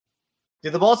Do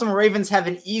the Baltimore Ravens have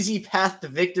an easy path to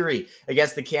victory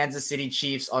against the Kansas City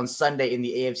Chiefs on Sunday in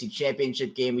the AFC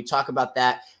Championship game? We talk about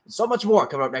that and so much more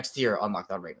coming up next year on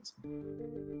Locked On Ravens.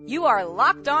 You are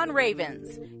Locked On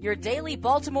Ravens, your daily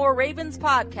Baltimore Ravens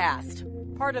podcast,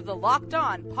 part of the Locked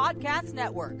On Podcast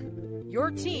Network, your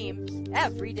team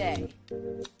every day.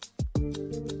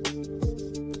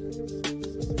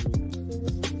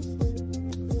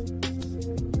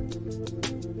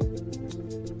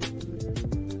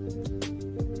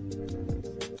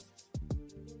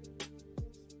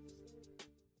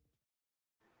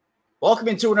 Welcome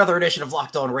into another edition of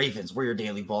Locked On Ravens. We're your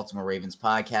daily Baltimore Ravens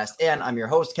podcast, and I'm your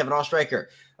host, Kevin Oestreicher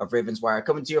of Ravens Wire,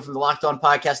 coming to you from the Locked On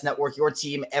Podcast Network, your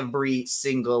team every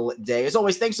single day. As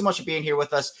always, thanks so much for being here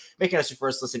with us, making us your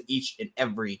first listen each and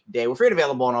every day. We're free and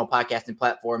available on all podcasting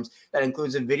platforms. That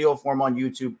includes in video form on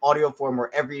YouTube, audio form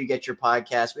wherever you get your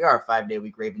podcasts. We are a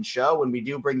 5-day-a-week Ravens show, and we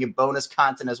do bring you bonus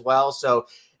content as well. So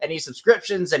any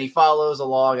subscriptions, any follows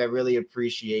along, I really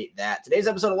appreciate that. Today's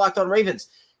episode of Locked On Ravens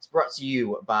is brought to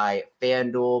you by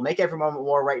FanDuel. Make every moment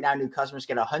more. Right now, new customers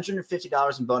get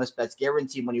 $150 in bonus bets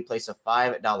guaranteed when you place a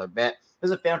 $5 bet.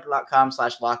 Visit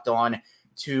FanDuel.com/LockedOn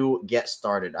to get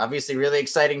started. Obviously, really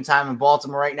exciting time in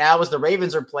Baltimore right now as the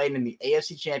Ravens are playing in the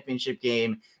AFC Championship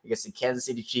game against the Kansas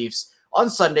City Chiefs on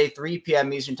Sunday, 3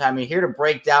 p.m. Eastern Time. We're here to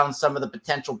break down some of the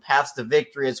potential paths to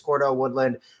victory as Cordell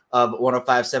Woodland of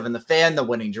 105.7 The Fan, the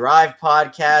Winning Drive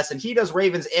podcast, and he does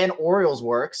Ravens and Orioles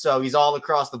work, so he's all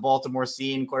across the Baltimore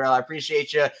scene. Cordell, I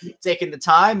appreciate you taking the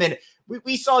time, and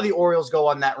we saw the Orioles go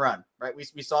on that run, right?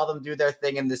 We saw them do their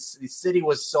thing, and the city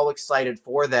was so excited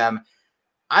for them.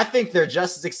 I think they're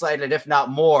just as excited, if not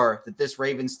more, that this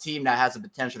Ravens team now has the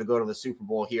potential to go to the Super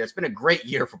Bowl here. It's been a great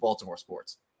year for Baltimore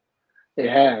sports. It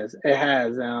has.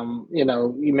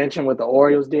 You mentioned what the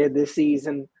Orioles did this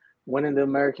season, winning the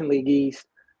American League East,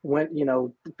 went,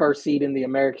 the first seed in the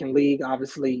American League,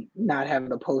 obviously not having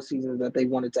the postseason that they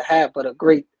wanted to have, but a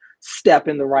great step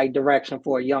in the right direction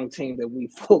for a young team that we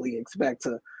fully expect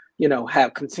to,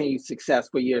 have continued success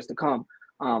for years to come.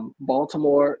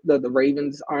 Baltimore, the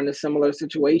Ravens are in a similar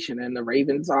situation, and the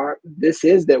Ravens this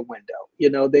is their window.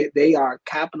 They are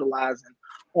capitalizing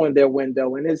on their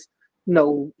window, and it's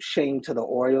no shame to the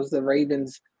Orioles. The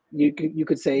Ravens, you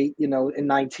could say, in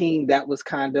 19, that was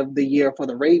kind of the year for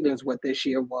the Ravens, what this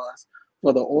year was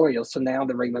for the Orioles. So now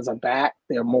the Ravens are back.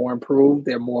 They're more improved.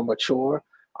 They're more mature.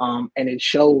 And it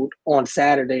showed on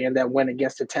Saturday in that win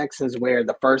against the Texans, where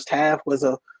the first half was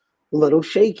a little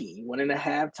shaky. Went into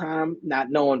halftime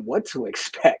not knowing what to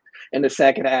expect in the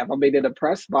second half. I mean, in the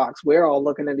press box, we're all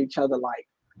looking at each other like,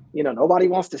 nobody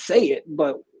wants to say it,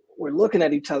 but we're looking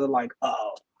at each other like,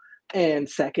 oh. And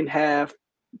second half,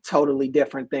 totally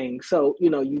different thing. So,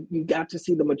 you got to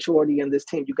see the maturity in this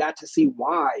team. You got to see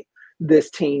why this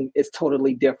team is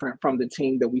totally different from the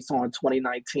team that we saw in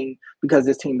 2019, because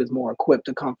this team is more equipped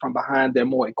to come from behind. They're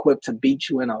more equipped to beat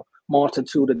you in a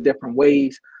multitude of different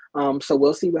ways. So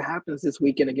we'll see what happens this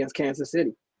weekend against Kansas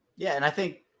City. Yeah, and I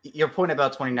think your point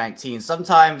about 2019,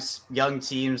 sometimes young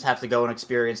teams have to go and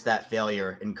experience that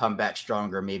failure and come back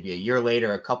stronger maybe a year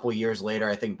later, a couple years later.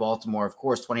 I think Baltimore, of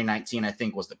course, 2019, I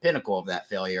think was the pinnacle of that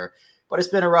failure. But it's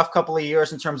been a rough couple of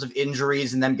years in terms of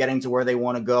injuries and them getting to where they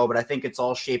want to go. But I think it's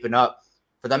all shaping up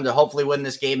for them to hopefully win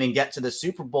this game and get to the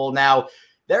Super Bowl. Now,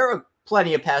 there are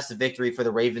plenty of paths to victory for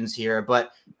the Ravens here,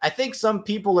 but I think some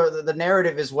people are the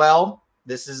narrative as well.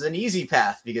 This is an easy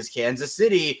path because Kansas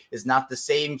City is not the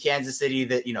same Kansas City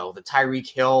that, the Tyreek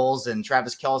Hills and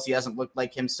Travis Kelce hasn't looked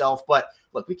like himself. But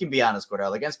look, we can be honest,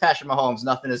 Cordell, against Patrick Mahomes,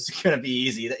 nothing is going to be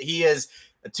easy. That he is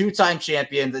a two-time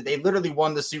champion, that they literally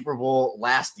won the Super Bowl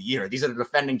last year. These are the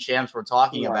defending champs we're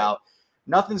talking about.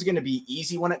 Nothing's going to be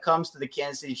easy when it comes to the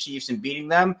Kansas City Chiefs and beating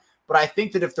them. But I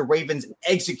think that if the Ravens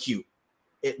execute,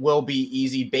 it will be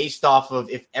easy based off of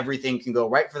if everything can go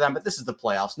right for them. But this is the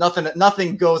playoffs.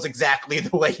 Nothing goes exactly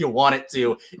the way you want it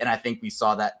to. And I think we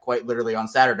saw that quite literally on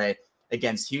Saturday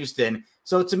against Houston.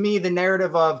 So to me, the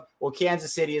narrative of, well,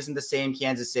 Kansas City isn't the same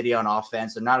Kansas City on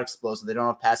offense. They're not explosive. They don't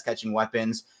have pass catching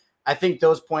weapons. I think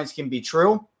those points can be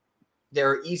true. There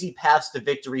are easy paths to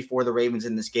victory for the Ravens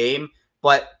in this game,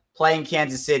 but playing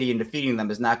Kansas City and defeating them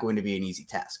is not going to be an easy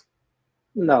task.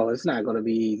 No, it's not going to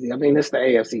be easy. I mean, it's the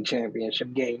AFC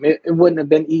Championship game. It wouldn't have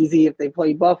been easy if they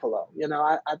played Buffalo.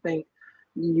 I think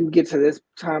you get to this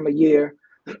time of year,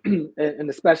 and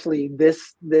especially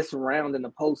this round in the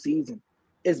postseason,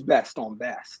 it's best on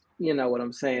best. You know what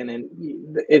I'm saying? And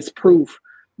it's proof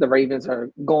the Ravens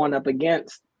are going up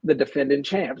against the defending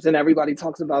champs. And everybody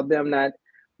talks about them not,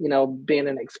 being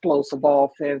an explosive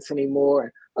offense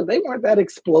anymore. They weren't that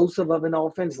explosive of an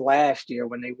offense last year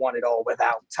when they won it all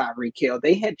without Tyreek Hill.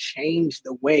 They had changed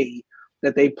the way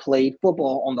that they played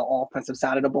football on the offensive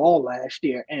side of the ball last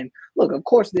year. And look, of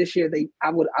course, this year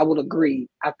I would agree.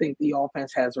 I think the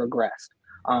offense has regressed.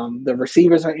 The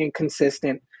receivers are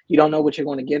inconsistent. You don't know what you're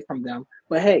going to get from them.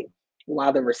 But hey,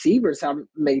 while the receivers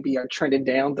maybe are trending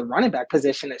down, the running back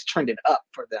position has trended up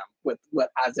for them with what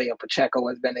Isaiah Pacheco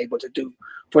has been able to do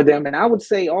for them. And I would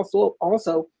say also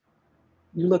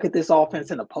you look at this offense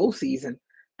in the postseason,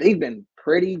 they've been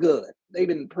pretty good. They've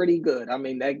been pretty good. I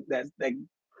mean, that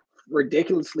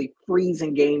ridiculously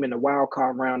freezing game in the wild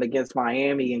card round against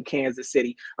Miami and Kansas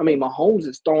City. I mean, Mahomes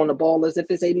is throwing the ball as if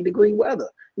it's 80-degree weather.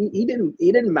 He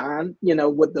didn't mind,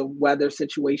 what the weather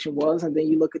situation was. And then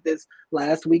you look at this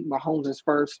last week, Mahomes'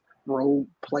 first road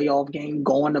playoff game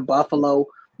going to Buffalo.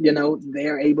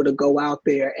 They're able to go out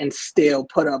there and still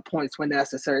put up points when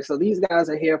necessary. So these guys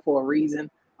are here for a reason.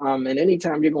 And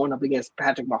anytime you're going up against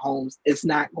Patrick Mahomes, it's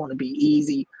not going to be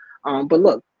easy. But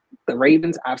look, the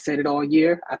Ravens, I've said it all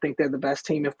year, I think they're the best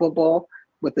team in football.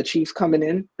 With the Chiefs coming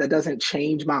in, that doesn't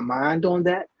change my mind on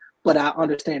that. But I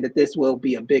understand that this will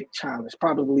be a big challenge,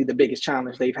 probably the biggest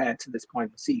challenge they've had to this point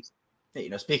in the season.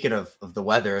 Speaking of the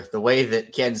weather, the way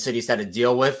that Kansas City's had to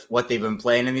deal with what they've been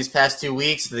playing in these past 2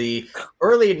 weeks, the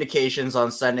early indications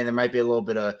on Sunday, there might be a little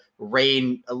bit of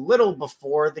rain a little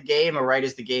before the game or right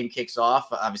as the game kicks off.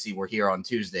 Obviously, we're here on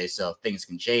Tuesday, so things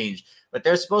can change. But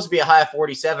there's supposed to be a high of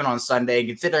 47 on Sunday. And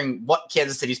considering what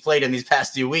Kansas City's played in these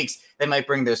past 2 weeks, they might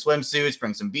bring their swimsuits,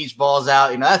 bring some beach balls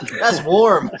out. That's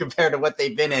warm compared to what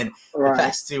they've been in the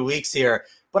past 2 weeks here.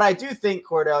 But I do think,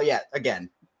 Cordell, again,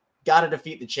 got to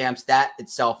defeat the champs. That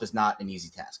itself is not an easy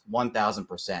task,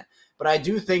 1,000%. But I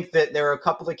do think that there are a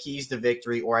couple of keys to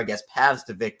victory, or I guess paths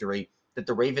to victory, that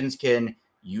the Ravens can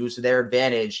use to their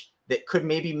advantage that could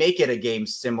maybe make it a game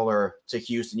similar to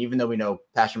Houston, even though we know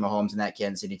Patrick Mahomes and that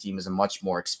Kansas City team is a much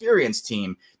more experienced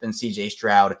team than C.J.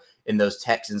 Stroud and those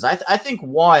Texans. I think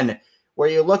one where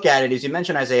you look at it is you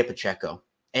mentioned Isaiah Pacheco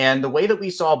and the way that we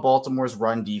saw Baltimore's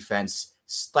run defense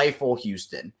stifle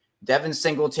Houston. Devin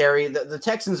Singletary, the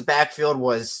Texans' backfield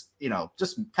was,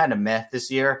 just kind of meh this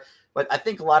year. But I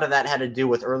think a lot of that had to do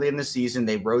with early in the season,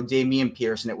 they rode Dameon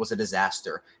Pierce, and it was a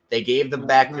disaster. They gave the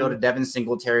backfield to Devin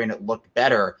Singletary, and it looked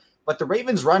better. But the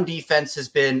Ravens' run defense has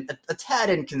been a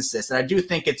tad inconsistent. I do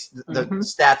think it's the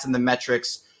stats and the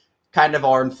metrics kind of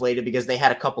are inflated because they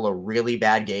had a couple of really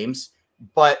bad games.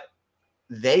 But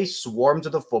they swarmed to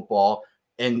the football,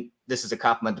 and this is a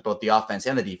compliment to both the offense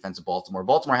and the defense of Baltimore.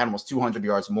 Baltimore had almost 200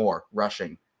 yards more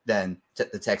rushing than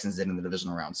the Texans did in the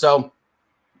divisional round. So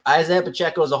Isaiah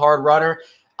Pacheco is a hard runner.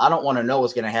 I don't want to know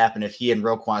what's going to happen if he and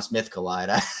Roquan Smith collide.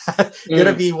 Going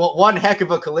to be one heck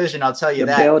of a collision, I'll tell you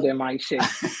that. The building might shake.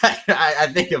 I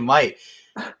think it might.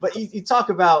 But you talk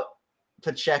about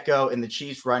Pacheco in the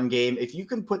Chiefs' run game. If you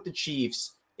can put the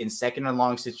Chiefs in second and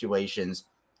long situations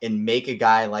and make a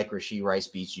guy like Rashee Rice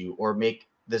beat you, or make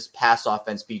this pass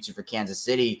offense beat you for Kansas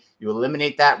City, you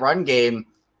eliminate that run game.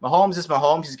 Mahomes is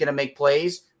Mahomes. He's going to make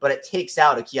plays, but it takes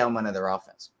out a key element of their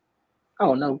offense.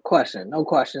 Oh, no question. No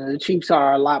question. The Chiefs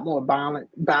are a lot more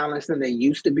balanced than they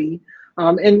used to be.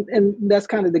 And that's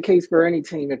kind of the case for any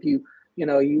team. If you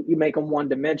make them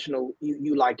one-dimensional,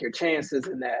 you like your chances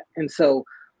in that. And so,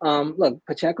 look,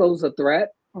 Pacheco's a threat.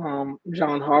 John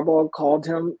Harbaugh called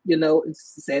him,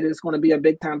 said it's going to be a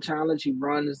big-time challenge. He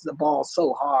runs the ball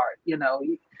so hard.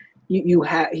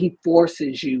 He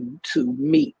forces you to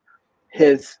meet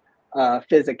his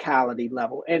physicality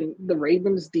level. And the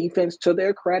Ravens defense, to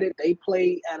their credit, they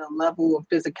play at a level of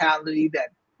physicality that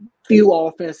few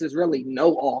offenses, really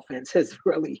no offense, has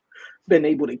really been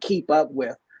able to keep up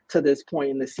with to this point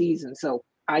in the season. So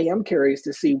I am curious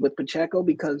to see with Pacheco,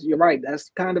 because you're right,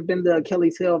 that's kind of been the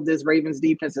Achilles heel of this Ravens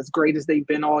defense, as great as they've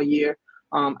been all year.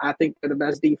 I think they're the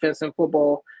best defense in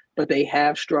football, but they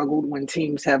have struggled when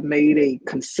teams have made a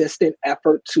consistent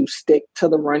effort to stick to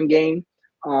the run game.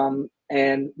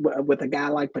 And with a guy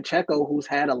like Pacheco, who's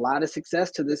had a lot of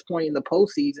success to this point in the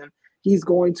postseason, he's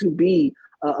going to be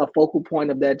a focal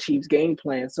point of that Chiefs game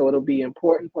plan. So it'll be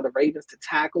important for the Ravens to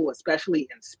tackle, especially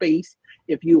in space.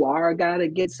 If you are a guy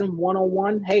that gets him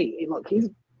one-on-one, hey, look, he's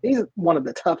one of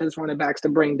the toughest running backs to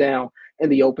bring down in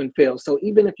the open field. So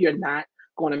even if you're not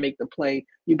going to make the play,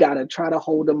 you got to try to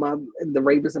hold him up. The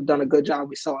Ravens have done a good job.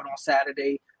 We saw it on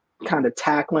Saturday, kind of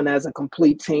tackling as a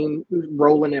complete team,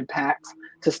 rolling in packs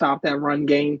to stop that run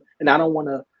game. And I don't want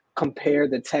to compare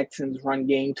the Texans run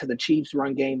game to the Chiefs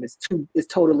run game. It's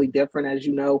totally different, as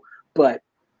you know, but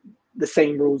the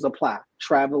same rules apply.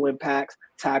 Travel in packs,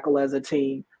 tackle as a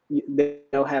team.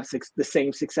 They'll have the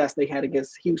same success they had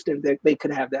against Houston. They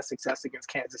could have that success against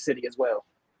Kansas City as well.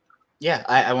 Yeah,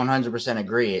 I 100%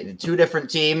 agree. Two different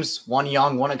teams, one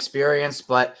young, one experienced,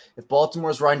 but if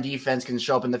Baltimore's run defense can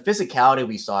show up in the physicality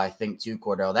we saw, I think, too,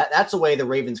 Cordell, that's a way the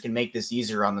Ravens can make this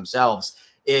easier on themselves,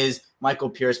 is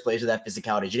Michael Pierce plays with that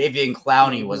physicality. Jadeveon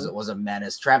Clowney was a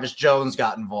menace. Travis Jones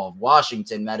got involved.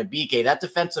 Washington, Matabike, that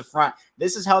defensive front,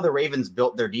 this is how the Ravens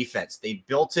built their defense. They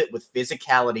built it with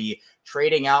physicality,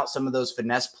 trading out some of those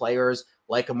finesse players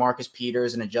like a Marcus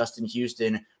Peters and a Justin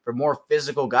Houston for more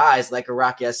physical guys like a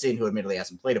Rock Ya-Sin, who admittedly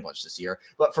hasn't played a bunch this year,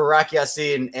 but for Rock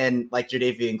Ya-Sin and like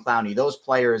Jadeveon Clowney, those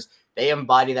players, they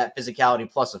embody that physicality.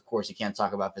 Plus, of course, you can't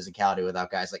talk about physicality without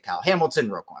guys like Kyle Hamilton,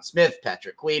 Roquan Smith,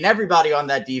 Patrick Queen, everybody on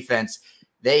that defense,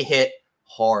 they hit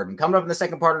hard. And coming up in the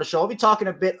second part of the show, we'll be talking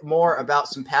a bit more about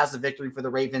some paths of victory for the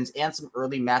Ravens and some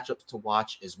early matchups to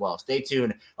watch as well. Stay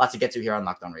tuned. Lots to get to here on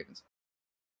Locked On Ravens.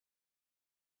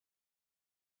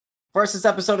 First, this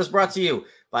episode is brought to you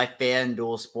by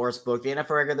FanDuel Sportsbook. The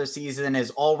NFL regular season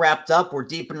is all wrapped up. We're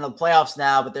deep into the playoffs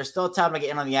now, but there's still time to get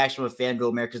in on the action with FanDuel,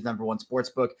 America's #1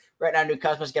 sportsbook. Right now, new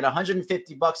customers get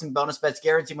 $150 in bonus bets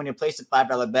guaranteed when you place a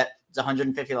 $5 bet. It's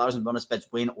 $150 in bonus bets,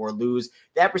 win or lose.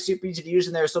 The app is super easy to use,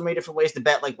 and there are so many different ways to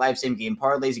bet, like live same-game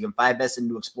parlays. You can find bets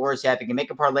into Explorer's app. You can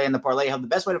make a parlay in the parlay hub, the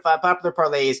best way to find popular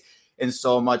parlays, and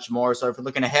so much more. So if you're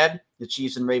looking ahead, the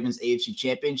Chiefs and Ravens AFC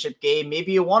Championship game,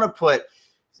 maybe you want to put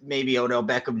maybe Odell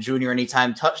Beckham Jr.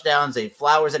 anytime touchdowns, Zay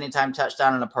Flowers anytime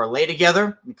touchdown, and a parlay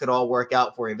together. It could all work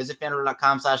out for you. Visit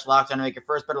FanDuel.com/lockdown to make your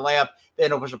first bet a layup.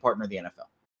 FanDuel, official partner of the NFL.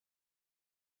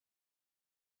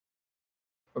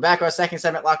 We're back. Our second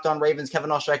segment, Locked On Ravens.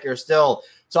 Kevin Oestreicher is still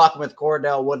talking with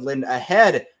Cordell Woodland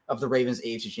ahead of the Ravens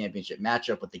AFC Championship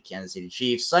matchup with the Kansas City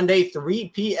Chiefs. Sunday, 3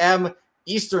 p.m.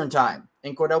 Eastern time.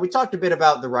 And Cordell, we talked a bit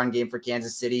about the run game for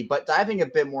Kansas City, but diving a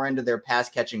bit more into their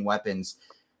pass-catching weapons,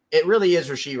 it really is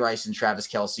Rashee Rice and Travis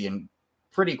Kelce and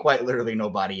pretty quite literally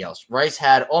nobody else. Rice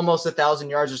had almost 1,000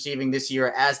 yards receiving this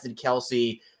year, as did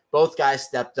Kelce. Both guys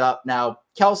stepped up. Now,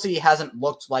 Kelce hasn't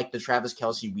looked like the Travis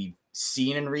Kelce we've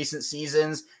seen in recent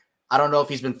seasons. I don't know if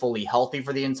he's been fully healthy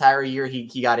for the entire year.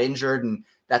 He got injured in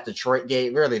that Detroit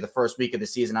game, really the first week of the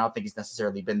season. I don't think he's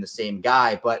necessarily been the same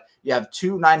guy, but you have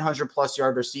two 900-plus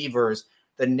yard receivers.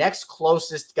 The next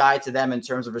closest guy to them in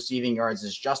terms of receiving yards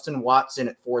is Justin Watson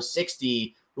at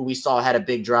 460, who we saw had a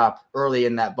big drop early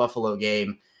in that Buffalo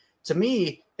game. To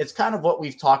me, it's kind of what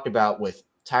we've talked about with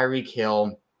Tyreek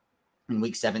Hill in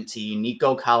week 17,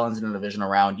 Nico Collins in the divisional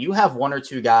round. You have one or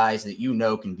two guys that you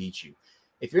know can beat you.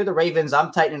 If you're the Ravens,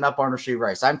 I'm tightening up on Rashee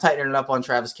Rice. I'm tightening up on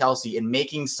Travis Kelce and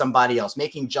making somebody else,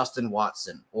 making Justin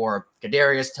Watson or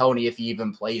Kadarius Toney, if he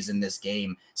even plays in this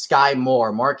game, Sky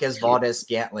Moore, Marquez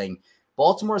Valdez-Scantling.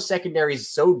 Baltimore's secondary is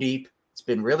so deep. It's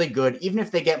been really good. Even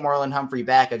if they get Marlon Humphrey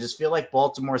back, I just feel like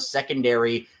Baltimore's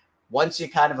secondary, once you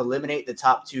kind of eliminate the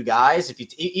top two guys, if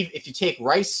you take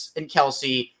Rice and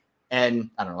Kelce and,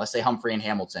 I don't know, let's say Humphrey and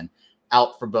Hamilton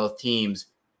out for both teams,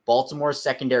 Baltimore's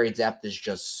secondary depth is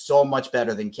just so much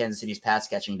better than Kansas City's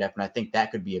pass-catching depth, and I think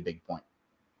that could be a big point.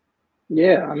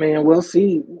 Yeah, I mean, we'll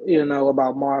see,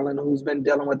 about Marlon, who's been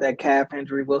dealing with that calf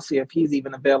injury. We'll see if he's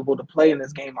even available to play in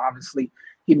this game. Obviously,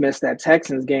 he missed that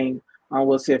Texans game.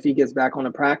 We'll see if he gets back on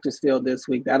the practice field this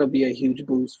week. That'll be a huge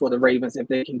boost for the Ravens if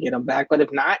they can get him back. But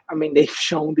if not, I mean, they've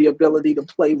shown the ability to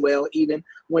play well even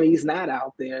when he's not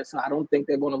out there. So I don't think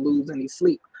they're going to lose any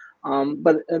sleep.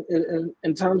 But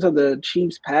in terms of the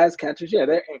Chiefs pass catchers, yeah,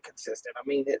 they're inconsistent. I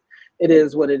mean, it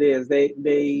is what it is.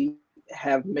 They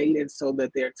have made it so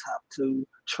that they're tough to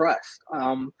trust.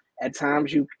 At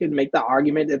times, you can make the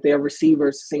argument that their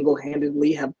receivers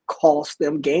single-handedly have cost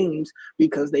them games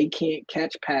because they can't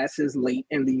catch passes late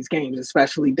in these games,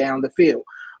 especially down the field.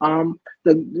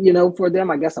 For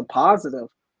them, I guess a positive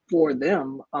for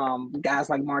them, guys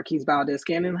like Marquez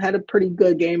Valdez-Scantling had a pretty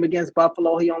good game against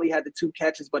Buffalo. He only had the 2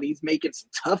 catches, but he's making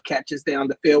some tough catches down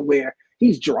the field where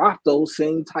he's dropped those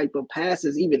same type of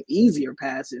passes, even easier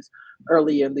passes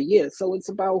early in the year. So it's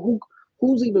about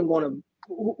who's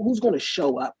going to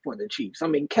show up for the Chiefs. I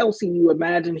mean, Kelce, you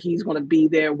imagine he's going to be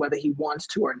there whether he wants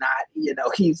to or not.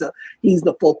 He's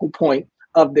the focal point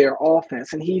of their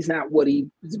offense, and he's not what he's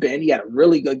been. He had a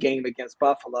really good game against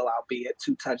Buffalo, albeit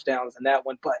 2 touchdowns in that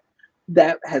one, but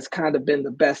that has kind of been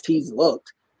the best he's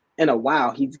looked in a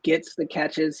while. He gets the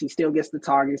catches, he still gets the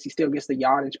targets, he still gets the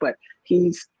yardage, but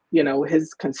he's,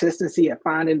 his consistency at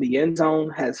finding the end zone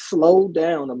has slowed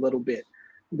down a little bit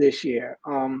this year.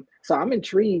 So I'm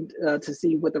intrigued to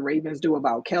see what the Ravens do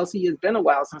about Kelce. It's been a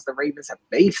while since the Ravens have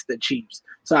faced the Chiefs.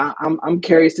 So I'm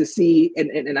curious to see,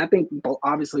 and I think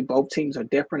obviously both teams are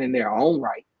different in their own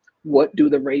right. What do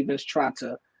the Ravens try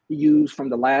to use from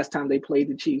the last time they played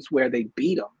the Chiefs where they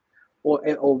beat them?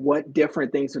 or what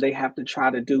different things do they have to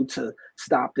try to do to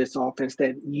stop this offense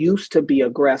that used to be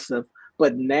aggressive,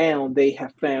 but now they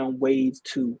have found ways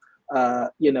to,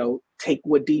 take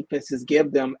what defenses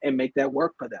give them and make that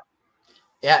work for them.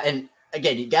 Yeah, and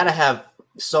again, you got to have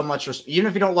so much respect. Even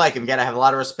if you don't like him, you got to have a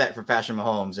lot of respect for Patrick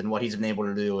Mahomes and what he's been able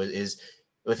to do is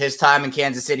with his time in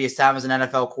Kansas City, his time as an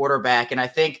NFL quarterback. And I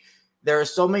think there are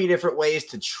so many different ways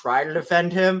to try to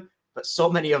defend him, but so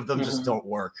many of them just don't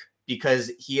work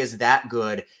because he is that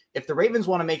good. If the Ravens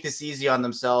want to make this easy on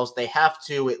themselves, they have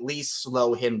to at least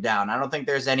slow him down. I don't think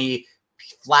there's any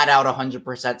flat out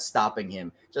 100% stopping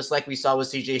him, just like we saw with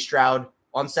CJ Stroud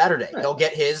on Saturday. Right.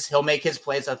 He'll make his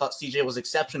plays. I thought CJ was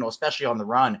exceptional, especially on the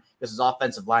run, because his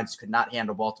offensive lines could not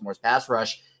handle Baltimore's pass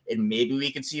rush. And maybe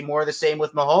we could see more of the same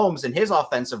with Mahomes and his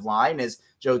offensive line. As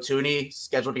Joe Thuney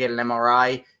scheduled to get an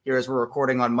MRI here as we're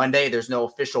recording on Monday. There's no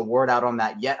official word out on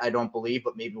that yet, I don't believe,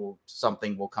 but maybe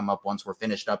something will come up once we're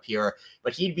finished up here.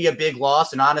 But he'd be a big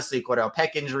loss. And honestly, Cordell,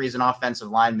 Peck injuries and offensive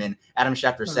linemen, Adam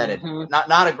Schefter said it,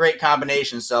 not a great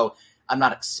combination. So I'm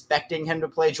not expecting him to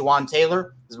play. Juwan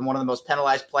Taylor has been one of the most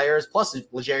penalized players, plus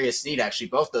L'Jarius Sneed, actually,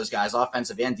 both those guys,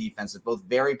 offensive and defensive, both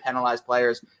very penalized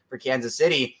players for Kansas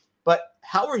City. But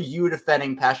how are you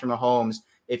defending Patrick Mahomes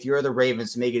if you're the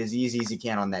Ravens to make it as easy as you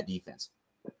can on that defense?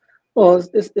 Well,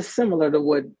 it's similar to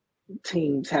what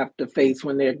teams have to face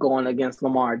when they're going against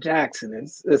Lamar Jackson.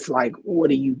 It's like, what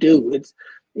do you do?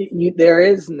 There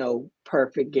is no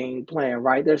perfect game plan,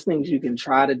 right? There's things you can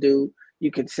try to do. You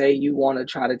could say you want to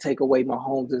try to take away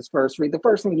Mahomes' first read. The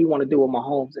first thing you want to do with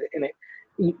Mahomes,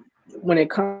 when it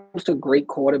comes to great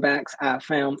quarterbacks, I've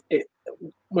found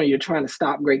when you're trying to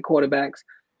stop great quarterbacks,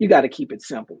 you got to keep it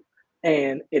simple.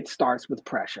 And it starts with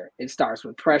pressure. It starts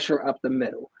with pressure up the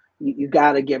middle. You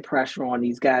got to get pressure on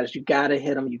these guys. You got to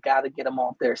hit them. You got to get them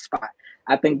off their spot.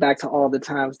 I think back to all the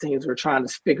times teams were trying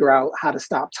to figure out how to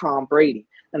stop Tom Brady.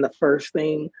 And the first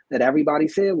thing that everybody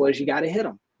said was, you got to hit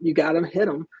him. You got to hit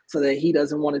him so that he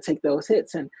doesn't want to take those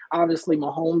hits. And obviously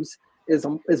Mahomes is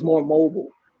more mobile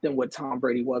than what Tom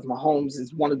Brady was. Mahomes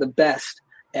is one of the best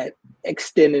at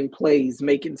extending plays,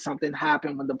 making something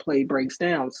happen when the play breaks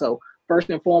down. So first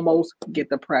and foremost, get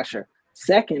the pressure.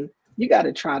 Second, you got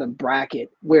to try to bracket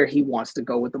where he wants to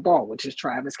go with the ball, which is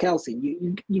Travis Kelce.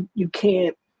 You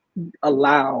can't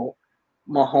allow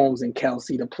Mahomes and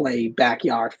Kelce to play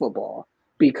backyard football,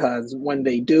 because when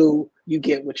they do, you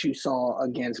get what you saw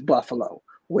against Buffalo,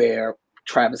 where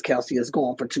Travis Kelce is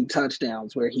going for 2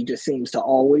 touchdowns, where he just seems to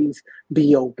always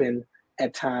be open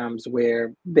at times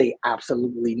where they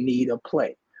absolutely need a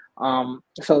play.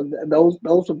 So those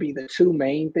would be the 2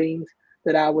 main things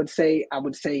that I would say. I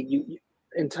would say you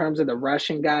in terms of the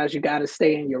rushing guys, you got to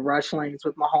stay in your rush lanes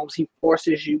with Mahomes. He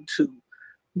forces you to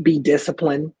be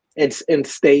disciplined and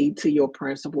stay to your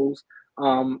principles.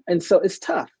 And so it's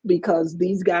tough because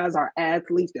these guys are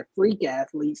athletes. They're freak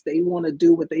athletes. They want to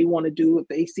do what they want to do. If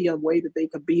they see a way that they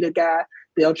could beat a guy,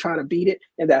 they'll try to beat it.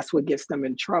 And that's what gets them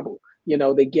in trouble.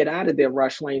 They get out of their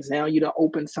rush lanes. Now you don't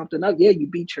open something up. Yeah, you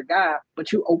beat your guy,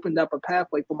 but you opened up a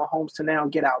pathway for Mahomes to now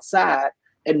get outside.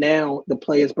 And now the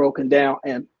play is broken down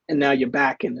and now your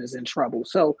back end is in trouble.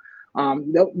 So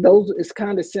those it's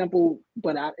kind of simple,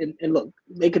 but and look,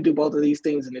 they could do both of these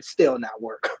things and it's still not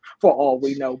work for all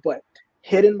we know. But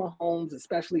hitting Mahomes,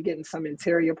 especially getting some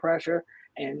interior pressure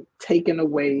and taking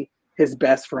away his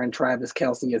best friend Travis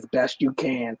Kelce as best you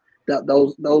can.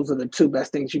 Those are the 2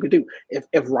 best things you could do.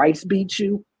 If Rice beats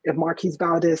you, if Marquise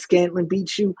Valdez-Scantling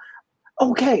beats you,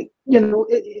 okay,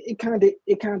 it kind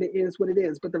of is what it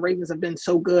is. But the Ravens have been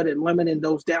so good at limiting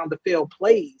those down the field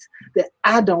plays that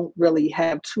I don't really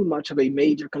have too much of a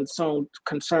major concern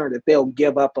that they'll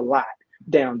give up a lot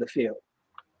down the field.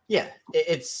 Yeah,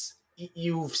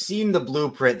 you've seen the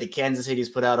blueprint that Kansas City's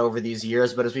put out over these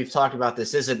years, but as we've talked about,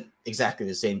 this isn't exactly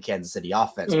the same Kansas City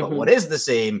offense. But what is the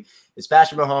same is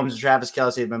Patrick Mahomes and Travis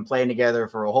Kelce have been playing together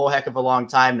for a whole heck of a long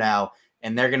time now,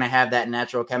 and they're going to have that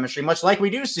natural chemistry, much like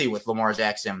we do see with Lamar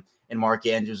Jackson and Mark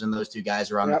Andrews, and those 2 guys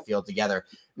are on the field together.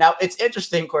 Now, it's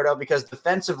interesting, Cordell, because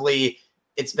defensively,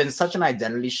 it's been such an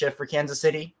identity shift for Kansas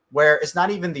City, where it's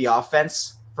not even the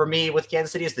offense for me with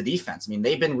Kansas City, it's the defense. I mean,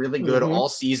 they've been really good all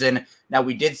season. Now,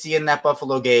 we did see in that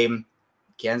Buffalo game,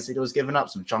 Kansas City was giving up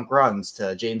some chunk runs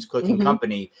to James Cook and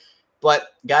company. But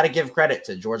got to give credit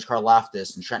to George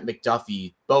Karlaftis and Trent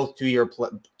McDuffie. Both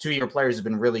two-year players have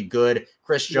been really good.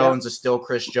 Chris Jones is still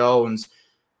Chris Jones.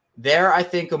 They're, I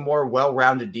think, a more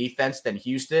well-rounded defense than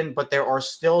Houston, but there are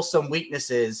still some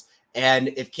weaknesses.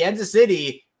 And if Kansas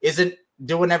City isn't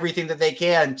doing everything that they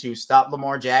can to stop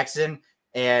Lamar Jackson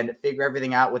and figure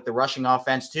everything out with the rushing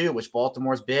offense too, which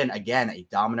Baltimore's been, again, a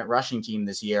dominant rushing team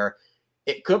this year,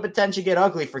 it could potentially get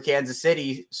ugly for Kansas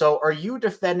City. So are you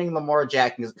defending Lamar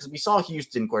Jackson? Because we saw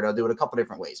Houston, Cordell, do it a couple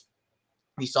different ways.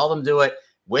 We saw them do it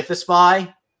with a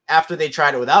spy after they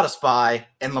tried it without a spy,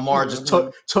 and Lamar just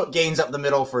took gains up the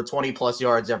middle for 20-plus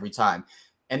yards every time.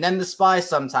 And then the spy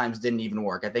sometimes didn't even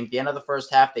work. I think the end of the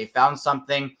first half, they found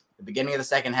something. The beginning of the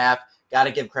second half, got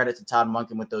to give credit to Todd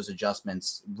Monken with those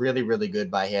adjustments. Really, really good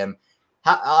by him.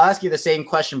 I'll ask you the same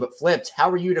question, but flipped. How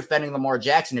are you defending Lamar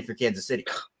Jackson if you're Kansas City?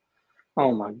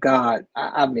 Oh, my God.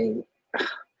 I mean,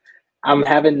 I'm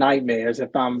having nightmares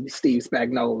if I'm Steve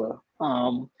Spagnuolo,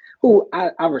 who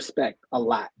I respect a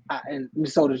lot. And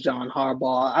so does John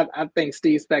Harbaugh. I think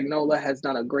Steve Spagnuolo has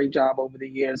done a great job over the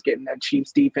years getting that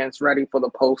Chiefs defense ready for the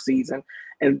postseason.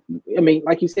 And, I mean,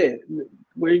 like you said,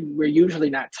 we're usually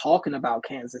not talking about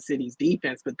Kansas City's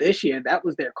defense, but this year that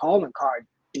was their calling card.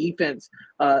 Defense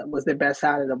was their best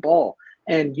side of the ball.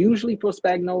 And usually for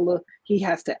Spagnuolo, he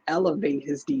has to elevate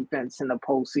his defense in the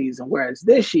postseason, whereas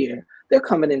this year they're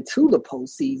coming into the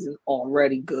postseason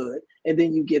already good. And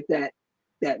then you get that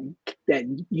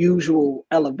usual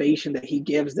elevation that he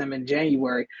gives them in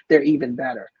January, they're even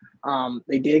better.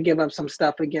 They did give up some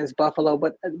stuff against Buffalo,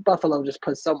 but Buffalo just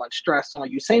puts so much stress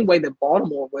on you. Same way that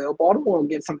Baltimore will. Baltimore will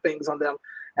get some things on them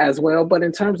as well. But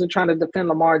in terms of trying to defend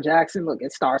Lamar Jackson, look,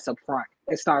 it starts up front.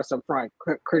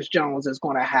 Chris Jones is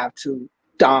going to have to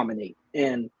dominate,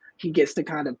 and he gets to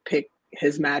kind of pick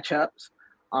his matchups.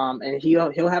 And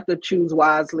he'll have to choose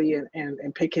wisely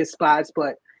and pick his spots,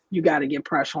 but you got to get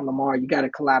pressure on Lamar. You got to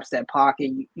collapse that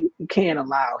pocket. You can't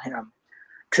allow him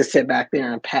to sit back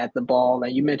there and pat the ball.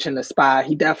 And you mentioned the spy.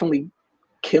 He definitely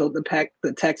killed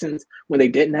the Texans when they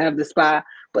didn't have the spy.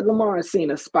 But Lamar has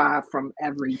seen a spy from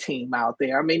every team out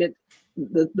there. I mean,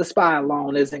 the spy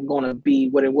alone isn't going to be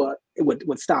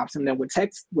what stops him. Then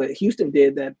what Houston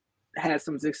did that had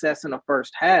some success in the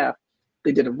first half,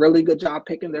 they did a really good job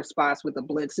picking their spots with the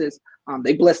blitzes.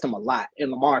 They blitzed them a lot,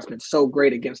 and Lamar's been so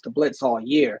great against the blitz all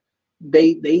year.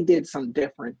 They did some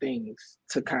different things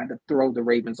to kind of throw the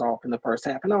Ravens off in the first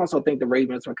half. And I also think the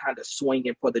Ravens were kind of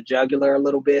swinging for the jugular a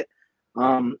little bit.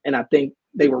 And I think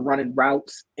they were running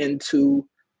routes into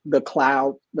the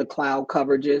cloud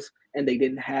coverages, and they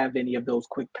didn't have any of those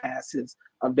quick passes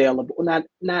available.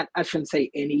 Not I shouldn't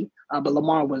say any, but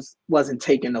Lamar wasn't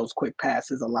taking those quick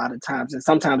passes a lot of times, and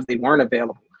sometimes they weren't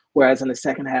available. Whereas in the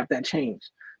second half, that changed.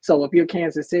 So if you're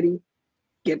Kansas City,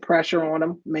 get pressure on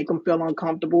them, make them feel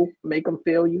uncomfortable, make them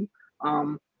feel you.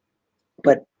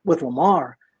 But with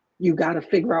Lamar, you got to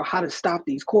figure out how to stop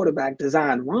these quarterback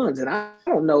design runs. And I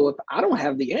don't know if I don't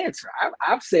have the answer.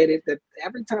 I've said it that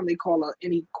every time they call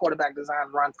any quarterback design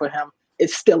run for him,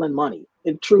 it's stealing money.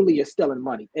 It truly is stealing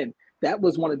money. And that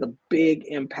was one of the big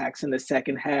impacts in the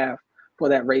second half for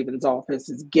that Ravens offense,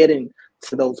 is getting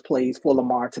to those plays for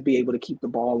Lamar to be able to keep the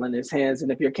ball in his hands.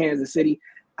 And if you're Kansas City,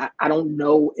 I don't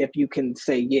know if you can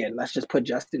say, yeah, let's just put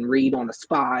Justin Reed on the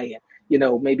spy and,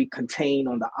 maybe contain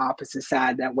on the opposite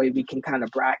side. That way we can kind of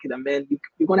bracket them in.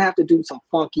 You're going to have to do some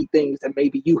funky things that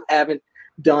maybe you haven't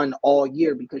done all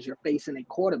year because you're facing a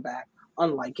quarterback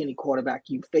unlike any quarterback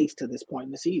you've faced to this point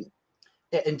in the season.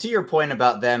 And to your point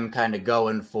about them kind of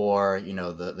going for,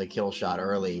 the kill shot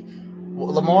early,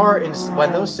 Lamar,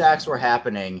 when those sacks were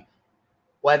happening,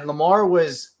 when Lamar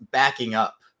was backing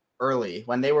up early,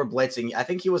 when they were blitzing, I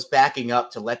think he was backing up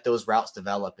to let those routes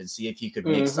develop and see if he could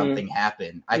make something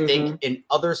happen. I think in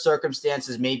other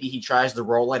circumstances, maybe he tries to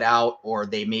roll it out, or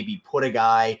they maybe put a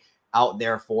guy out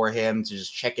there for him to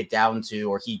just check it down to,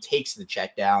 or he takes the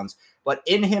check downs. But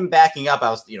in him backing up, I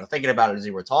was, thinking about it as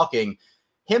we were talking.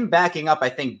 Him backing up, I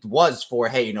think, was for,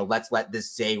 hey, let's let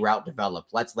this Zay route develop.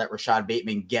 Let's let Rashad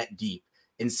Bateman get deep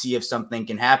and see if something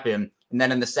can happen. And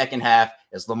then in the second half,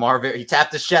 as Lamar, he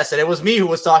tapped his chest, and it was me who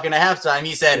was talking at halftime.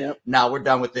 He said, "No, we're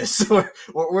done with this.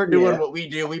 we're doing what we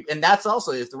do." And that's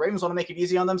also, if the Ravens want to make it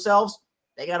easy on themselves,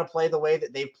 they got to play the way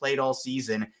that they've played all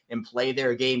season and play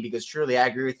their game. Because truly, I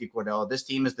agree with you, Cordell. This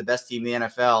team is the best team in the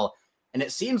NFL. And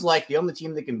it seems like the only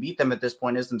team that can beat them at this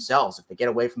point is themselves. If they get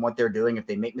away from what they're doing, if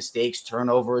they make mistakes,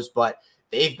 turnovers, but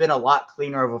they've been a lot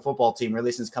cleaner of a football team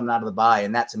really since coming out of the bye.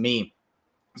 And that, to me,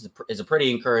 is a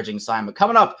pretty encouraging sign. But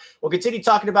coming up, we'll continue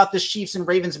talking about this Chiefs and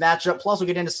Ravens matchup. Plus, we'll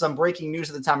get into some breaking news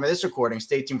at the time of this recording.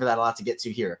 Stay tuned for that. A lot to get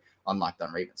to here on Locked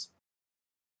On Ravens.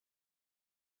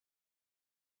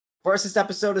 First, this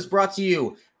episode is brought to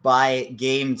you by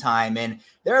Game Time. And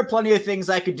there are plenty of things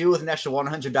I could do with an extra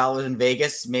 $100 in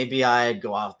Vegas. Maybe I'd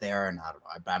go out there and,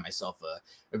 I'd buy myself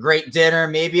a great dinner.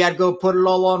 Maybe I'd go put it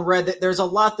all on red. There's a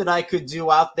lot that I could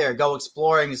do out there. Go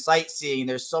exploring, sightseeing.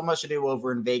 There's so much to do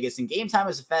over in Vegas. And Game Time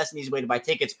is a fast and easy way to buy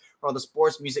tickets for all the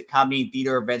sports, music, comedy, and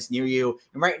theater events near you.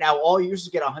 And right now, all users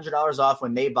get $100 off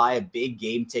when they buy a big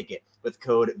game ticket. with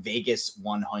code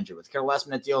Vegas100. With Carol last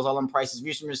minute deals, all on prices,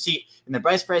 views from receipt, and the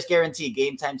price guarantee.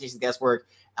 Game time takes the guesswork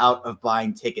out of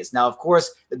buying tickets. Now, of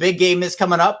course, the big game is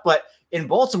coming up, but in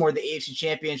Baltimore, the AFC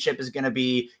Championship is going to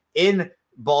be in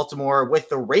Baltimore with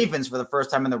the Ravens for the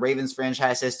first time in the Ravens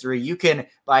franchise history. You can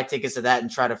buy tickets to that and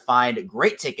try to find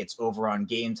great tickets over on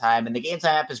Game Time. And the Game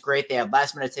Time app is great. They have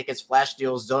last minute tickets, flash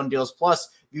deals, zone deals, plus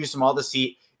views from all the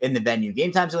seat in the venue.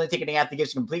 Game Time's the only ticketing app that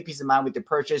gives you complete peace of mind with your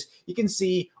purchase. You can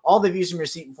see all the views from your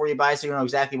seat before you buy, so you know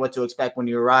exactly what to expect when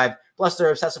you arrive. Plus,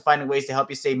 they're obsessed with finding ways to help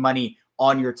you save money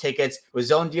on your tickets. With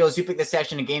zone deals, you pick the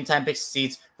section and Game Time picks the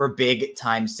seats for big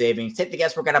time savings. Take the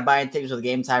guesswork out of buying tickets with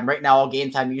Game Time. Right now, all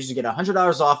Game Time users get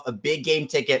 $100 off a big game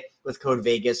ticket with code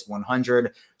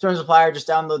Vegas100. Terms apply. Just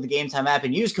download the Game Time app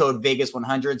and use code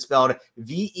Vegas100, spelled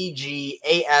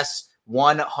VEGAS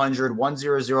 100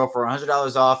 for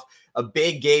 $100 off a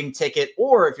big game ticket.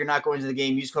 Or if you're not going to the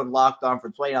game, use code Locked On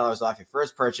for $20 off your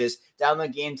first purchase.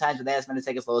 Download Game Times with last minute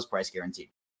tickets, lowest price guaranteed.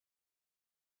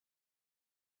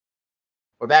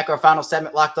 We're back, our final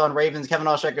segment, Locked On Ravens. Kevin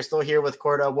Allstrecker still here with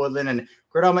Cordell Woodland. And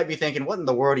Cordell might be thinking, what in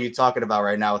the world are you talking about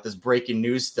right now with this breaking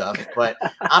news stuff? But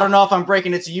I don't know if I'm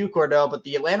breaking it to you, Cordell, but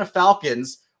the Atlanta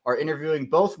Falcons are interviewing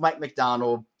both Mike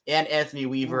Macdonald and Anthony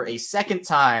Weaver a second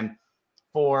time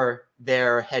for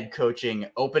their head coaching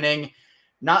opening.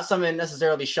 Not something that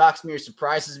necessarily shocks me or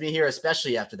surprises me here,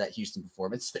 especially after that Houston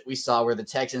performance that we saw where the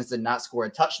Texans did not score a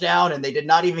touchdown and they did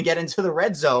not even get into the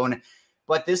red zone.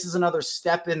 But this is another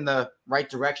step in the right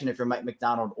direction if you're Mike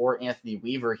Macdonald or Anthony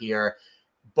Weaver here.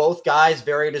 Both guys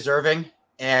very deserving.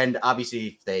 And obviously,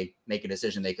 if they make a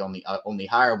decision, they can only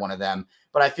hire one of them.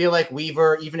 But I feel like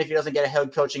Weaver, even if he doesn't get a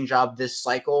head coaching job this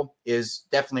cycle, is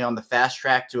definitely on the fast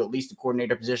track to at least a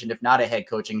coordinator position, if not a head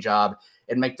coaching job.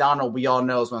 And Macdonald, we all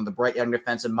know, is one of the bright young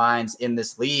defensive minds in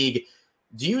this league.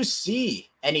 Do you see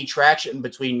any traction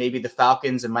between maybe the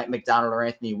Falcons and Mike Macdonald or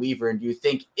Anthony Weaver? And do you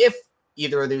think if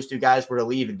either of those two guys were to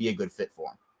leave, it'd be a good fit for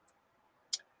him?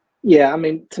 Yeah, I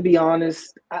mean, to be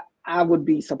honest, I would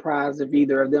be surprised if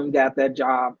either of them got that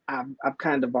job. I've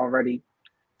kind of already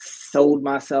sold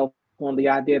myself on the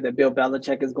idea that Bill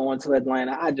Belichick is going to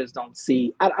Atlanta. I just don't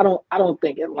see. I don't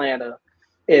think Atlanta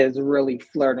is really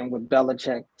flirting with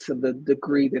Belichick to the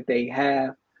degree that they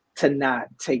have to not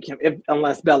take him,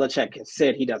 unless Belichick has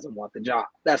said he doesn't want the job.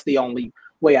 That's the only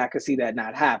way I could see that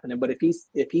not happening. But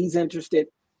if he's interested,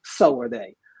 so are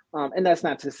they. And that's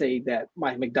not to say that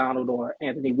Mike Macdonald or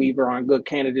Anthony Weaver aren't good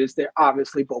candidates. They're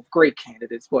obviously both great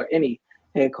candidates for any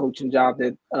head coaching job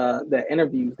that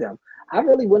interviews them. I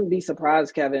really wouldn't be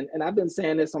surprised, Kevin, and I've been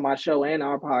saying this on my show and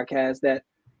our podcast, that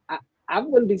I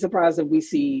wouldn't be surprised if we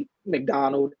see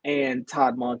Macdonald and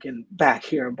Todd Monken back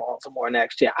here in Baltimore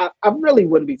next year. I really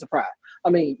wouldn't be surprised. I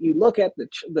mean, you look at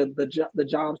the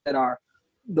jobs that are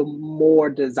the more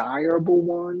desirable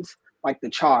ones, like the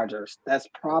Chargers. That's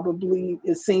probably,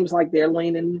 it seems like they're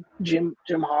leaning Jim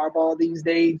Harbaugh these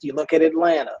days. You look at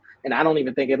Atlanta, and I don't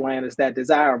even think Atlanta's that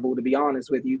desirable, to be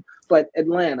honest with you. But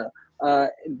Atlanta,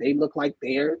 they look like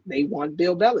they want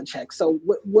Bill Belichick. So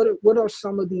what are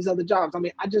some of these other jobs? I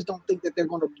mean, I just don't think that they're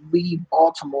going to leave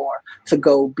Baltimore to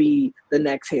go be the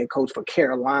next head coach for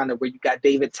Carolina, where you got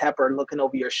David Tepper looking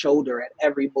over your shoulder at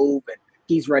every move, and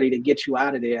he's ready to get you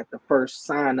out of there at the first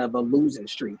sign of a losing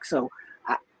streak. So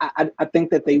I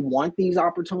think that they want these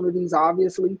opportunities,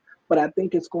 obviously, but I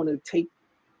think it's going to take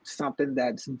something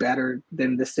that's better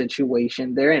than the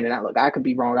situation they're in. And I could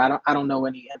be wrong. I don't know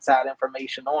any inside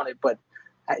information on it, but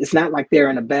it's not like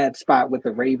they're in a bad spot with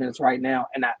the Ravens right now.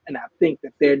 And I think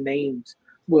that their names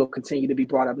will continue to be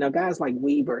brought up. Now, guys like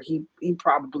Weaver, he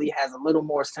probably has a little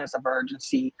more sense of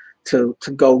urgency to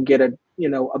go get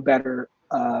a better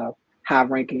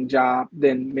high-ranking job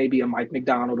than maybe a Mike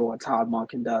Macdonald or a Todd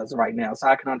Monken does right now. So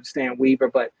I can understand Weaver,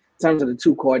 but in terms of the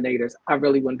two coordinators, I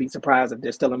really wouldn't be surprised if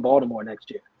they're still in Baltimore next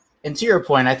year. And to your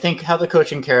point, I think how the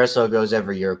coaching carousel goes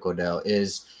every year, Cordell,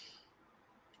 is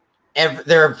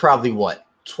there are probably,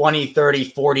 20, 30,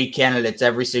 40 candidates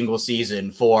every single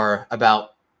season for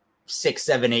about 6,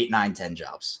 7, 8, 9, 10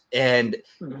 jobs. And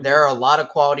there are a lot of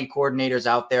quality coordinators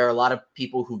out there, a lot of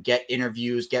people who get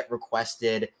interviews, get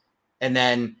requested, and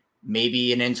then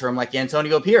maybe an interim like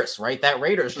Antonio Pierce, right? That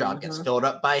Raiders job gets filled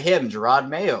up by him. Gerard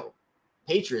Mayo,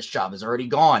 Patriots job is already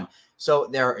gone. So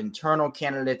there are internal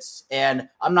candidates, and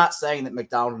I'm not saying that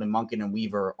Macdonald and Monken and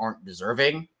Weaver aren't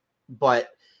deserving,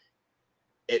 but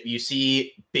you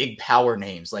see big power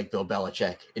names like Bill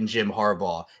Belichick and Jim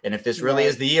Harbaugh. And if this really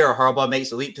is the year Harbaugh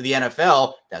makes a leap to the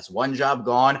NFL, that's one job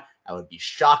gone. I would be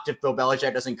shocked if Bill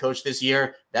Belichick doesn't coach this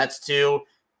year. That's two.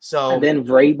 So and then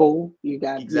Vrabel, you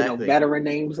got veteran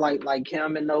names like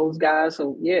him and those guys.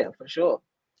 So yeah, for sure.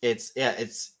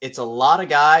 It's a lot of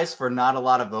guys for not a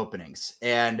lot of openings.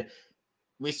 And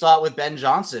we saw it with Ben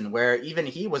Johnson, where even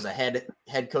he was a head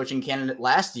coaching candidate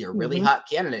last year, really hot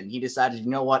candidate. And he decided, you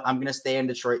know what, I'm going to stay in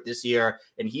Detroit this year.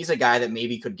 And he's a guy that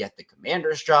maybe could get the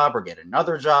Commander's job or get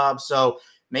another job. So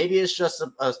maybe it's just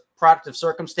a product of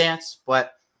circumstance,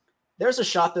 but there's a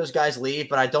shot those guys leave,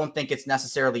 but I don't think it's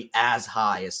necessarily as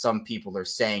high as some people are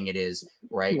saying it is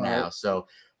right now. So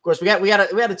of course we had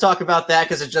to talk about that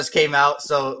because it just came out.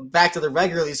 So back to the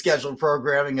regularly scheduled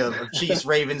programming of Chiefs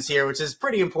Ravens here, which is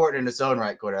pretty important in its own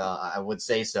right, Cordell, I would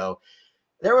say so.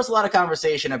 There was a lot of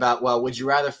conversation about, well, would you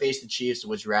rather face the Chiefs or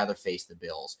would you rather face the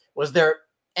Bills? Was there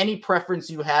any preference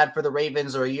you had for the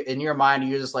Ravens, or in your mind,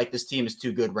 you're just like, this team is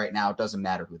too good right now, it doesn't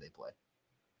matter who they play?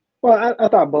 Well, I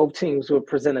thought both teams would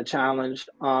present a challenge.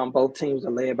 Both teams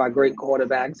are led by great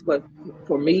quarterbacks. But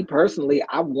for me personally,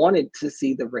 I wanted to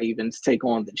see the Ravens take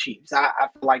on the Chiefs. I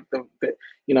feel like the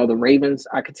Ravens,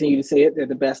 I continue to say it, they're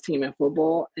the best team in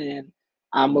football. And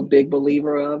I'm a big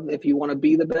believer of, if you want to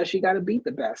be the best, you got to beat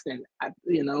the best. And,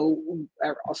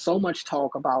 so much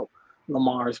talk about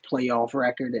Lamar's playoff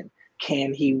record and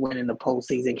can he win in the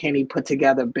postseason? Can he put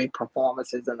together big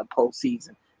performances in the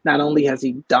postseason? Not only has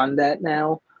he done that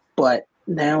now, but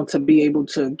now to be able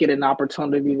to get an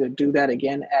opportunity to do that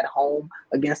again at home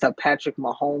against a Patrick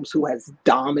Mahomes who has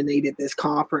dominated this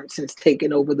conference since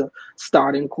taking over the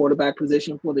starting quarterback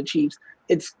position for the Chiefs,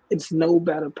 it's no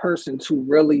better person to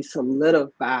really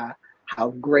solidify how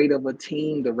great of a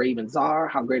team the Ravens are,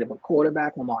 how great of a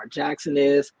quarterback Lamar Jackson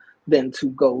is, than to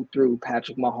go through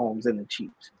Patrick Mahomes and the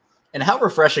Chiefs. And how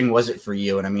refreshing was it for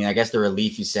you? And I mean, I guess the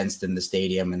relief you sensed in the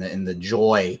stadium and the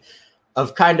joy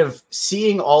of kind of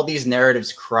seeing all these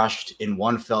narratives crushed in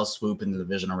one fell swoop in the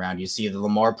division around. You see the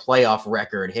Lamar playoff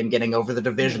record, him getting over the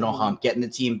divisional hump, getting the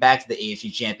team back to the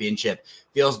AFC Championship.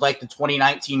 Feels like the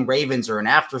 2019 Ravens are an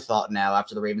afterthought now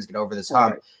after the Ravens get over this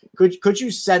hump. Right. Could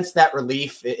you sense that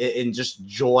relief in just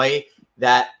joy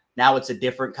that now it's a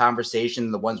different conversation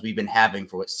than the ones we've been having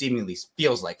for what seemingly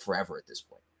feels like forever at this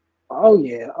point? Oh,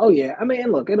 yeah. I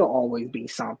mean, look, it'll always be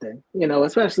something,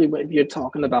 especially if you're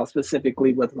talking about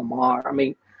specifically with Lamar. I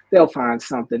mean, they'll find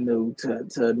something new to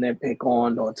nitpick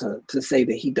on or to say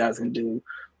that he doesn't do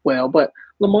well. But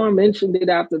Lamar mentioned it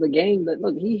after the game that,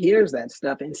 look, he hears that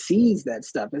stuff and sees that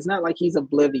stuff. It's not like he's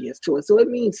oblivious to it. So it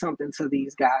means something to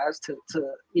these guys to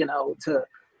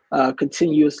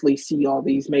continuously see all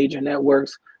these major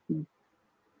networks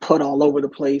put all over the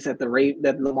place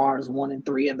that Lamar's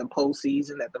 1-3 in the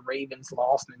postseason, that the Ravens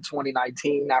lost in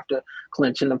 2019 after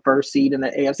clinching the first seed in the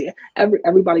AFC.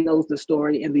 Everybody knows the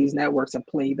story, and these networks have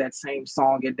played that same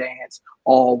song and dance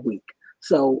all week.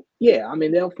 So yeah, I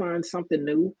mean, they'll find something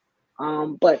new.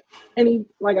 But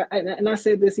I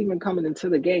said this even coming into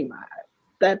the game,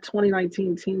 that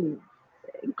 2019 team.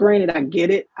 Granted, I get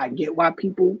it. I get why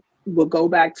people will go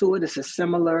back to it. It's a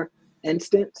similar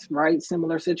instance, right?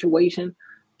 Similar situation.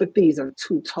 But these are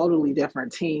two totally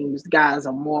different teams. Guys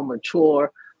are more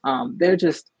mature. They're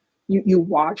just you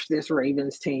watch this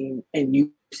Ravens team and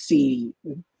you see,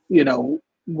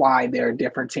 why they're a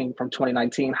different team from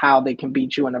 2019, how they can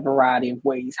beat you in a variety of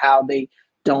ways, how they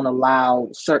don't allow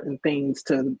certain things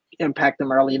to impact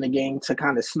them early in the game to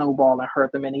kind of snowball and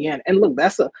hurt them in the end. And look,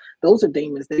 those are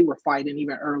demons they were fighting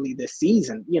even early this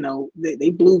season.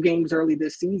 They blew games early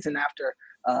this season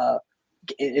after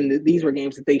and these were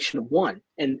games that they should have won.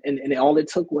 And all it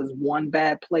took was one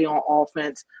bad play on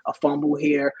offense, a fumble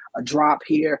here, a drop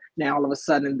here. Now all of a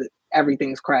sudden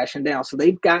everything's crashing down. So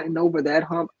they've gotten over that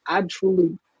hump. I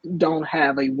truly don't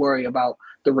have a worry about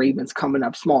the Ravens coming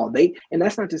up small. And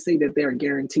that's not to say that they're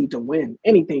guaranteed to win.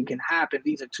 Anything can happen.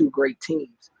 These are two great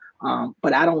teams.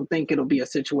 But I don't think it'll be a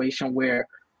situation where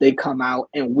they come out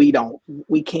and we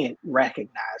can't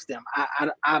recognize them.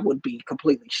 I would be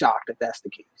completely shocked if that's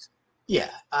the case.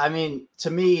 Yeah, I mean,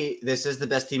 to me, this is the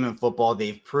best team in football.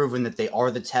 They've proven that they are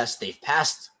the test. They've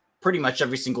passed pretty much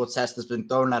every single test that's been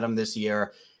thrown at them this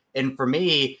year. And for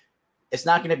me, it's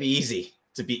not going to be easy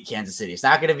to beat Kansas City. It's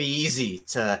not going to be easy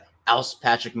to oust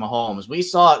Patrick Mahomes. We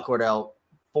saw it, Cordell,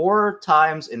 4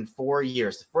 times in 4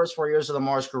 years. The first 4 years of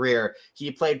Lamar's career,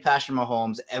 he played Patrick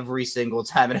Mahomes every single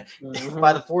time. And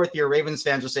by the 4th year, Ravens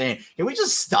fans were saying, can we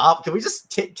just stop? Can we just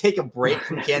take a break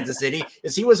from Kansas City?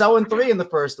 Because he was 0-3 in the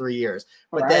first 3 years.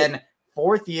 But then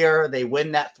 4th year, they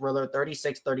win that thriller,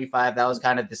 36-35. That was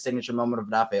kind of the signature moment of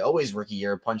Nafe, always rookie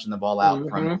year, punching the ball out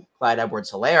from Clyde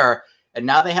Edwards-Helaire. And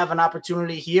now they have an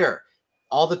opportunity here.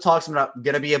 All the talk's going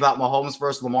to be about Mahomes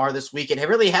versus Lamar this week. And it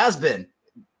really has been.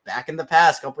 back in the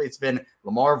past couple, it's been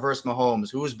Lamar versus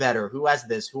Mahomes. Who's better? Who has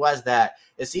this? Who has that?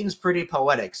 It seems pretty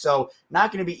poetic. So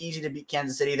not going to be easy to beat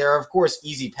Kansas City. There are, of course,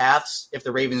 easy paths if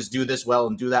the Ravens do this well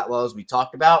and do that well, as we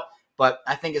talked about. But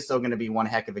I think it's still going to be one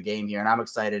heck of a game here. And I'm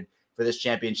excited for this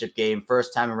championship game.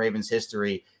 First time in Ravens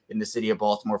history in the city of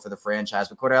Baltimore for the franchise.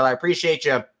 But Cordell, I appreciate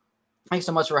you. Thanks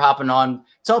so much for hopping on.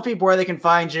 Tell people where they can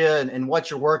find you and what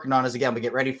you're working on as, again, we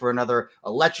get ready for another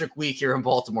electric week here in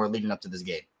Baltimore leading up to this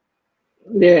game.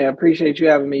 Yeah, appreciate you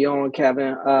having me on,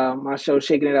 Kevin. My show,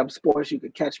 Shaking It Up Sports, you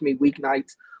can catch me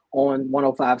weeknights on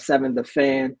 105.7 The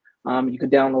Fan. You can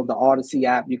download the Odyssey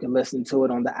app. You can listen to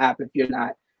it on the app if you're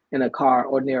not in a car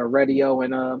or near a radio.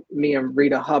 And me and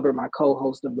Rita Hubbard, my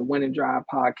co-host of the Win and Drive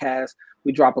podcast,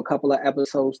 we drop a couple of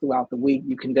episodes throughout the week.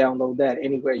 You can download that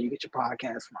anywhere you get your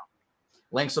podcast from.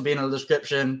 Links will be in the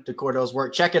description to Cordell's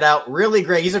work. Check it out. Really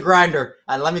great. He's a grinder.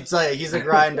 And let me tell you, he's a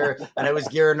grinder. I know he's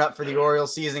gearing up for the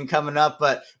Orioles season coming up,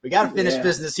 but we got to finish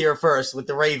business here first with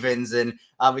the Ravens. And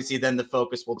obviously then the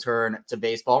focus will turn to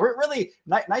baseball. Really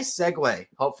nice segue,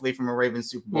 hopefully, from a Ravens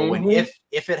Super Bowl win,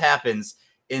 if it happens,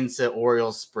 into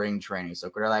Orioles spring training. So,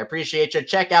 Cordell, I appreciate you.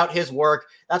 Check out his work.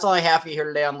 That's all I have for you here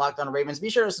today on Locked On Ravens. Be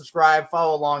sure to subscribe,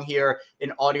 follow along here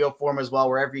in audio form as well.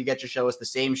 Wherever you get your show, it's the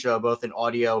same show, both in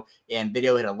audio and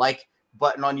video. Hit a like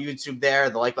button on YouTube there.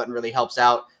 The like button really helps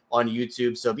out on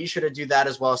YouTube. So be sure to do that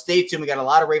as well. Stay tuned. We got a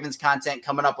lot of Ravens content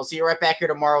coming up. We'll see you right back here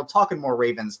tomorrow talking more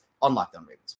Ravens on Locked On Ravens.